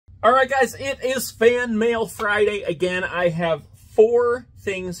All right, guys, it is Fan Mail Friday. Again, I have 4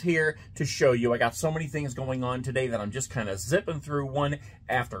 things here to show you. I got so many things going on today that I'm just kind of zipping through one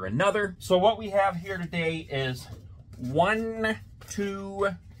after another. So what we have here today is 2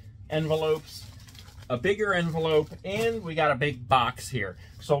 envelopes, a bigger envelope, and we got a big box here.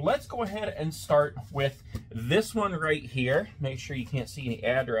 So let's go ahead and start with this one right here. Make sure you can't see any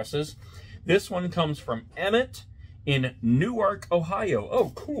addresses. This one comes from Emmett in Newark, Ohio.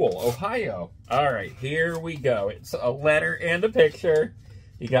 Oh, cool, Ohio. All right, here we go. It's a letter and a picture.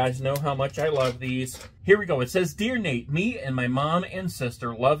 You guys know how much I love these. Here we go. It says, "Dear Nate, me and my mom and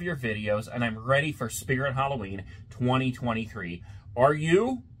sister love your videos, and I'm ready for Spirit Halloween 2023. Are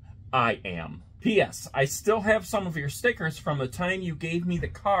you? I am. P.S. I still have some of your stickers from the time you gave me the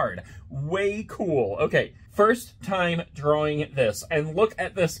card. Way cool." Okay, first time drawing this. And look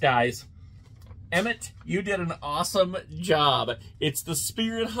at this, guys. Emmett, you did an awesome job. It's the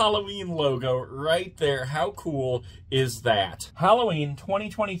Spirit Halloween logo right there. How cool is that? Halloween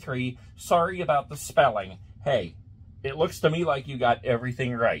 2023, sorry about the spelling. Hey, it looks to me like you got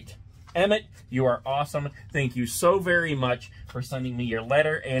everything right. Emmett, you are awesome. Thank you so very much for sending me your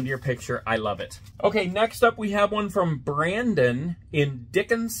letter and your picture. I love it. Okay, next up we have one from Brandon in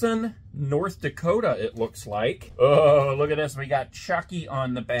Dickinson, North Dakota, it looks like. Oh, look at this. We got Chucky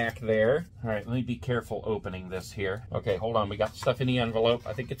on the back there. All right, let me be careful opening this here. Okay, hold on. We got stuff in the envelope.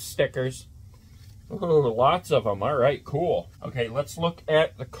 I think it's stickers. Oh, lots of them. All right, cool. Okay, let's look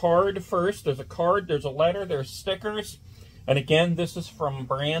at the card first. There's a card, there's a letter, there's stickers. And again, this is from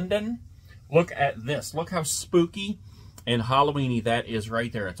Brandon. Look at this. Look how spooky and Halloween-y that is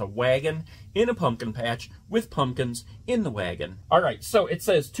right there. It's a wagon in a pumpkin patch with pumpkins in the wagon. All right, so it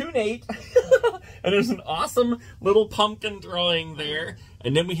says, "To Nate," and there's an awesome little pumpkin drawing there.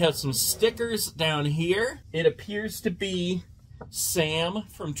 And then we have some stickers down here. It appears to be Sam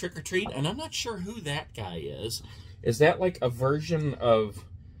from Trick or Treat, and I'm not sure who that guy is. Is that like a version of...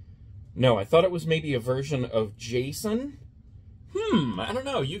 No, I thought it was maybe a version of Jason. I don't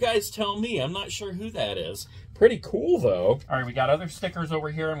know. You guys tell me. I'm not sure who that is. Pretty cool, though. All right, we got other stickers over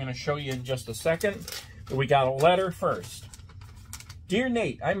here I'm going to show you in just a second. But we got a letter first. "Dear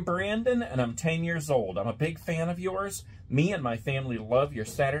Nate, I'm Brandon, and I'm 10 years old. I'm a big fan of yours. Me and my family love your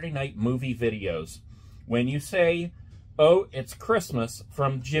Saturday night movie videos. When you say, 'Oh, it's Christmas'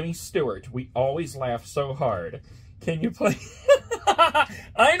 from Jimmy Stewart, we always laugh so hard. Can you play..."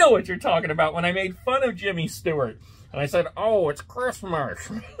 I know what you're talking about when I made fun of Jimmy Stewart. And I said, "Oh, it's Christmas."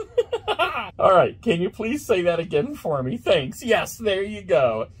 All right, can you please say that again for me? Thanks. Yes, there you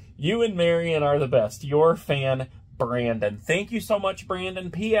go. You and Marion are the best. Your fan, Brandon. Thank you so much,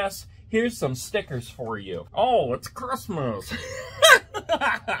 Brandon. P.S. Here's some stickers for you. Oh, it's Christmas.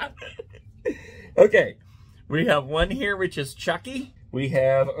 Okay, we have one here, which is Chucky. We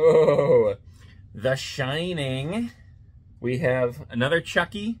have, oh, The Shining. We have another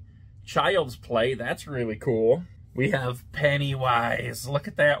Chucky, Child's Play. That's really cool. We have Pennywise. Look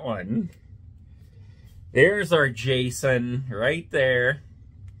at that one. There's our Jason right there.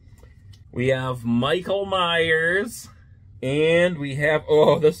 We have Michael Myers. And we have,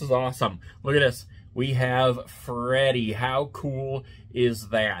 oh, this is awesome. Look at this. We have Freddy. How cool is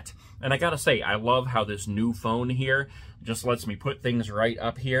that? And I gotta say, I love how this new phone here just lets me put things right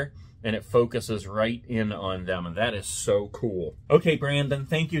up here, and it focuses right in on them, and that is so cool. Okay, Brandon,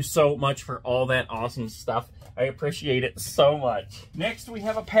 thank you so much for all that awesome stuff. I appreciate it so much. Next, we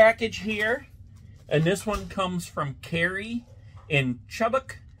have a package here, and this one comes from Carrie in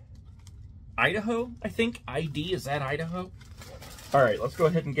Chubbuck, Idaho, I think. ID, is that Idaho? All right, let's go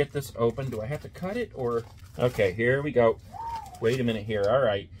ahead and get this open. Do I have to cut it, or? Okay, here we go. Wait a minute here. All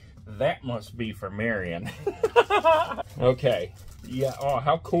right, that must be for Marion. Okay. Yeah, oh,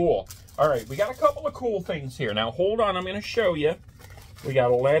 how cool. All right, we got a couple of cool things here. Now, hold on, I'm going to show you. We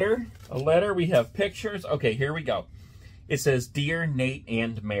got a letter, we have pictures. Okay, here we go. It says, "Dear Nate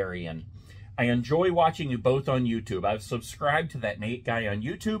and Marion, I enjoy watching you both on YouTube. I've subscribed to that Nate guy on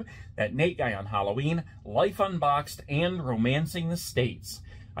YouTube, that Nate guy on Halloween, Life Unboxed, and Romancing the States.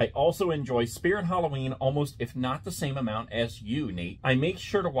 I also enjoy Spirit Halloween almost, if not the same amount as you, Nate. I make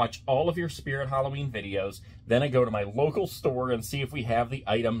sure to watch all of your Spirit Halloween videos. Then I go to my local store and see if we have the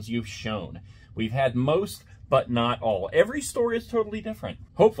items you've shown. We've had most, but not all. Every store is totally different.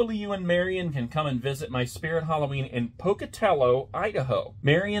 Hopefully you and Marion can come and visit my Spirit Halloween in Pocatello, Idaho.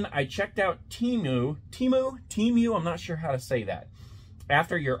 Marion, I checked out Temu, I'm not sure how to say that,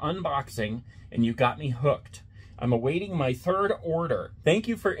 after your unboxing, and you got me hooked. I'm awaiting my 3rd order. Thank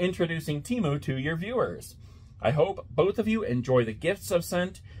you for introducing Temu to your viewers. I hope both of you enjoy the gifts I've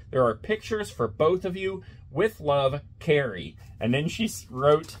sent. There are pictures for both of you. With love, Carrie. And then she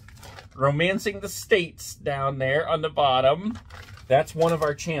wrote, Romancing the States down there on the bottom. That's one of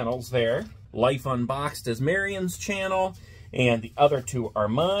our channels there. Life Unboxed is Marion's channel, and the other two are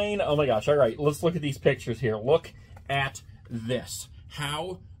mine. Oh my gosh, all right, let's look at these pictures here. Look at this.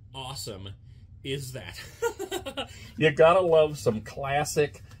 How awesome is that? You gotta love some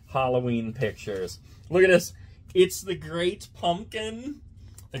classic Halloween pictures. Look at this. It's the Great Pumpkin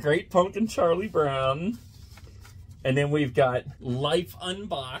Charlie Brown. And then we've got Life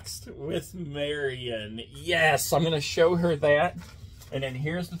Unboxed with Marion. Yes, I'm going to show her that. And then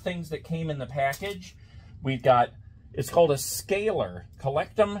here's the things that came in the package. We've got, it's called a Scaler.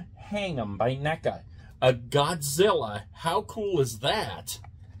 Collect 'em, Hang 'em by NECA. A Godzilla. How cool is that?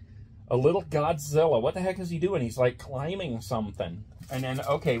 A little Godzilla. What the heck is he doing? He's like climbing something. And then,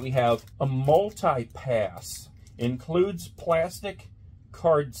 okay, we have a multi-pass. Includes plastic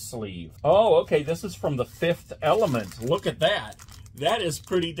card sleeve. Oh, okay, this is from the Fifth Element. Look at that. That is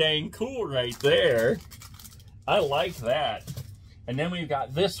pretty dang cool right there. I like that. And then we've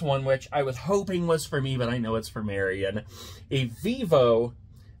got this one, which I was hoping was for me, but I know it's for Marion. A Vivo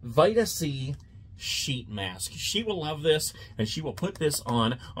Vita C sheet mask. She will love this, and she will put this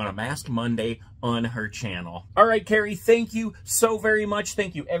on a Mask Monday on her channel. All right, Carrie, thank you so very much.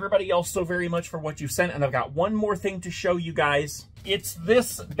 Thank you, everybody else, so very much for what you sent. And I've got one more thing to show you guys. It's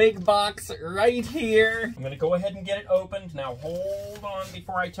this big box right here. I'm going to go ahead and get it opened. Now, hold on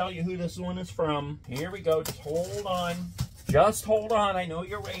before I tell you who this one is from. Here we go. Just hold on. Just hold on. I know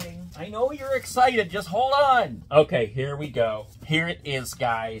you're waiting. I know you're excited. Just hold on. Okay, here we go. Here it is,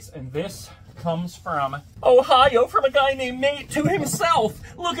 guys. And this comes from Ohio, from a guy named Nate to himself.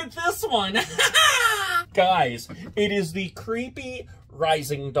 Look at this one. Guys, it is the creepy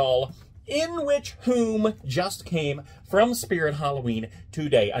Rising doll, in which whom just came from Spirit Halloween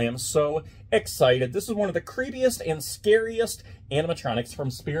today. I am so excited. This is one of the creepiest and scariest animatronics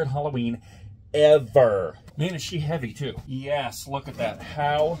from Spirit Halloween ever. Man, is she heavy too. Yes, look at that.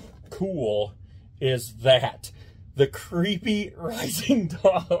 How cool is that? The creepy Rising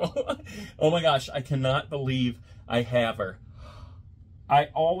doll. Oh my gosh, I cannot believe I have her. I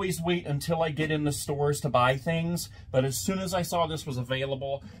always wait until I get in the stores to buy things, but as soon as I saw this was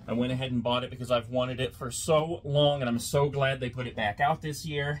available, I went ahead and bought it because I've wanted it for so long, and I'm so glad they put it back out this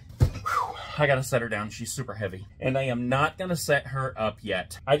year. Whew, I gotta set her down. She's super heavy. And I am not gonna set her up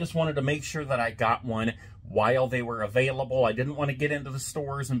yet. I just wanted to make sure that I got one while they were available. I didn't want to get into the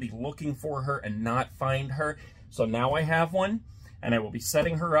stores and be looking for her and not find her. So now I have one, and I will be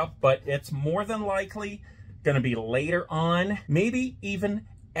setting her up, but it's more than likely going to be later on, maybe even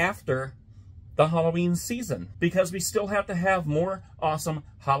after the Halloween season, because we still have to have more awesome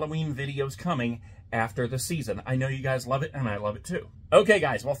Halloween videos coming after the season. I know you guys love it, and I love it too. Okay,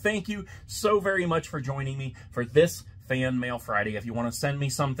 guys, well, thank you so very much for joining me for this Fan Mail Friday. If you want to send me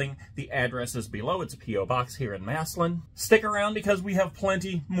something, the address is below. It's a P.O. Box here in Massillon. Stick around because we have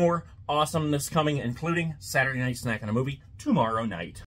plenty more awesomeness coming, including Saturday Night Snack and a Movie tomorrow night.